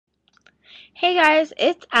Hey guys,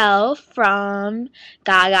 it's Elle from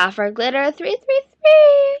Gaga for Glitter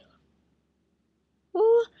 333.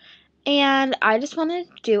 Ooh. And I just wanted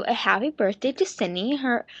to do a happy birthday to Sydney,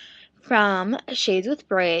 her from Shades with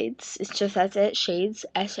Braids. It's just that's it, Shades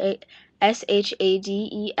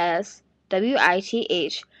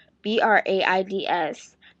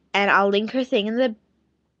SHADESWITHBRAIDS. And I'll link her thing in the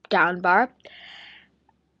down bar.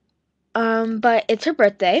 But it's her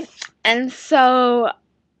birthday, and so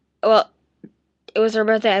well, it was her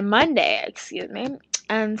birthday on Monday, excuse me,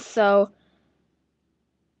 and so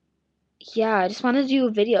yeah, I just wanted to do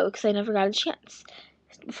a video because I never got a chance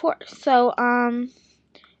before. So,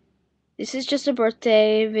 this is just a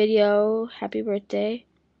birthday video. Happy birthday.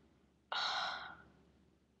 I'm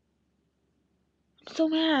so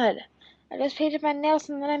mad. I just painted my nails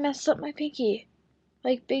and then I messed up my pinky.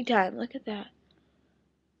 Like, big time. Look at that.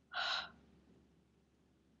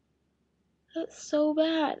 That's so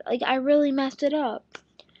bad. Like, I really messed it up.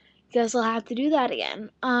 Guess I'll have to do that again.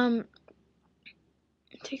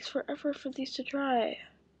 It takes forever for these to dry.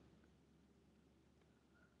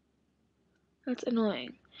 That's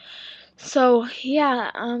annoying. So,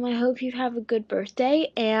 yeah, I hope you have a good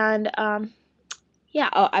birthday, and, yeah,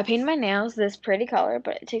 oh, I painted my nails this pretty color,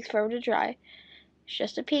 but it takes forever to dry. It's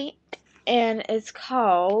just a pink, and it's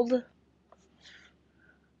called,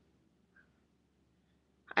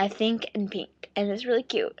 I Think in Pink, and it's really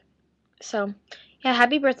cute. So, yeah,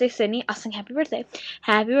 happy birthday, Sydney. I'll sing happy birthday.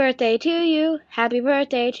 Happy birthday to you. Happy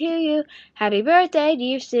birthday to you. Happy birthday,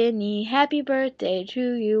 dear Sydney. Happy birthday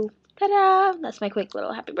to you. Ta-da! That's my quick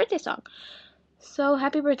little happy birthday song. So,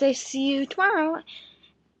 happy birthday. See you tomorrow.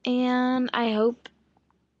 And I hope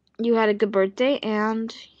you had a good birthday,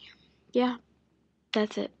 and yeah,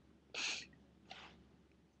 that's it.